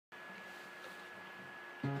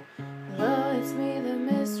Hello, it's me, the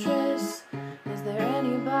mistress. Is there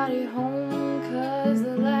anybody home? 'Cause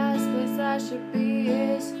the last place I should be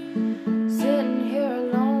is sitting here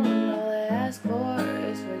alone. All I ask for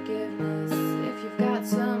is forgiveness. If you've got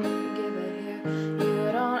some, give it here.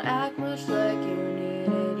 You don't act much like you need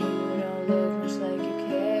it. You don't look much like you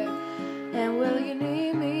care. And will you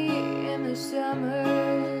need me in the summer?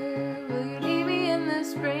 Will you need me in the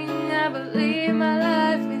spring? I believe my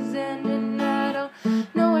life is ending. I don't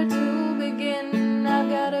know where to begin. I've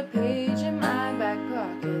got a page in my back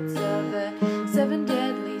pockets of the 7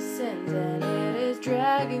 deadly sins, and it is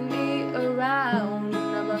dragging me around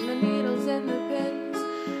among the needles and the pins.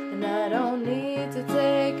 And I don't need to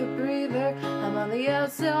take a breather. I'm on the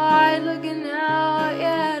outside looking out.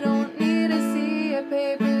 Yeah, I don't need to see your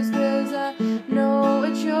papers, 'cause I know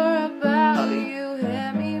what you're about. You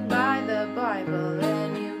had me by the Bible,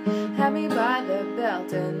 and you had me by the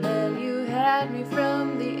belt, and then you had me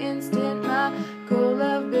from the instant my cold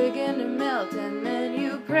love began to melt. And then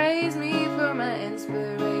you praised me for my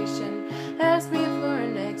inspiration, asked me for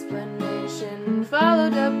an explanation,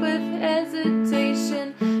 followed up with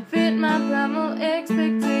hesitation, fit my primal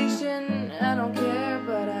expectation. I don't care,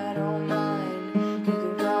 but I don't mind. You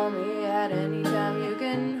can call me at any time. You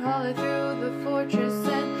can holler through the fortress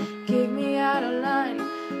and kick me out of line.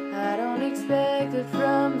 I don't expect it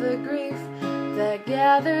from the grief that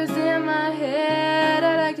gathers in my head.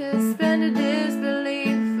 I like to spend a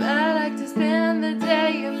disbelief. I like to spend the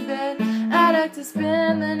day in bed. I like to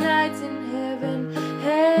spend the nights in heaven,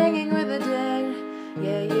 hanging with the dead.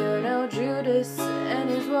 Yeah, you know Judas and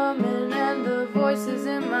his woman and the voices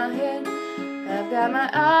in my head. I've got my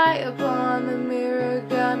eye upon the mirror,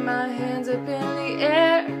 got my hands up in the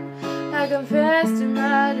air. I confess to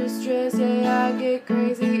my distress, yeah, I get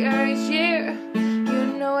crazier each year. You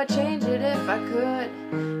know I'd change it if I could.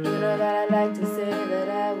 You know that I'd like to say that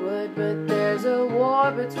I would, but there's a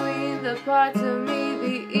war between the parts of me,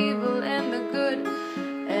 the evil and the good.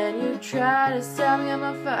 And you try to stop me on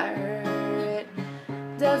my fire. It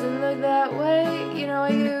doesn't look that way. You know I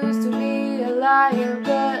used to be a liar,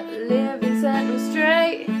 but living set me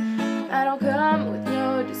straight. I don't come with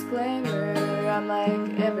no disclaimer. I'm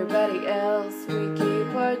like everybody else. We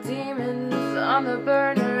keep our demons on the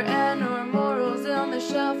burner and our morals on the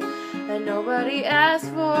shelf. And nobody asks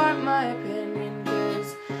for my opinion,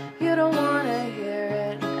 'cause you don't wanna hear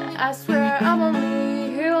it. I swear I'm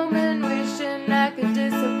only human, wishing I could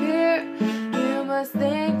disappear. You must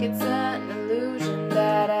think it's an illusion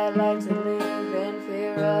that I like to live in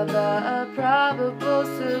fear of a probable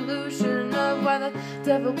solution of why the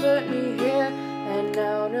devil put me here. And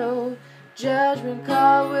now no judgment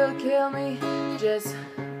call will kill me. Just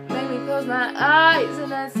make me close my eyes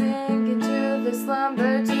and I sink into the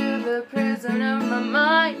slumber, to the prison of my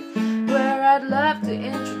mind, where I'd love to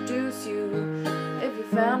introduce you. If you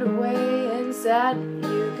found a way inside,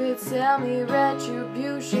 you could sell me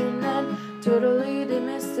retribution and totally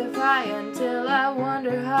demystify until I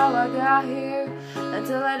wonder how I got here,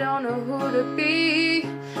 until I don't know who to be.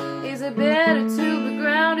 Is it better to be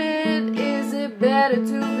grounded? Is it better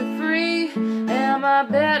to be free? Am I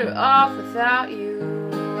better off without you?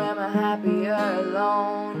 Am I happier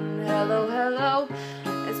alone? Hello, hello,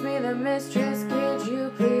 it's me, the mistress. Could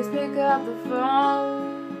you please pick up the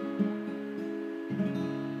phone?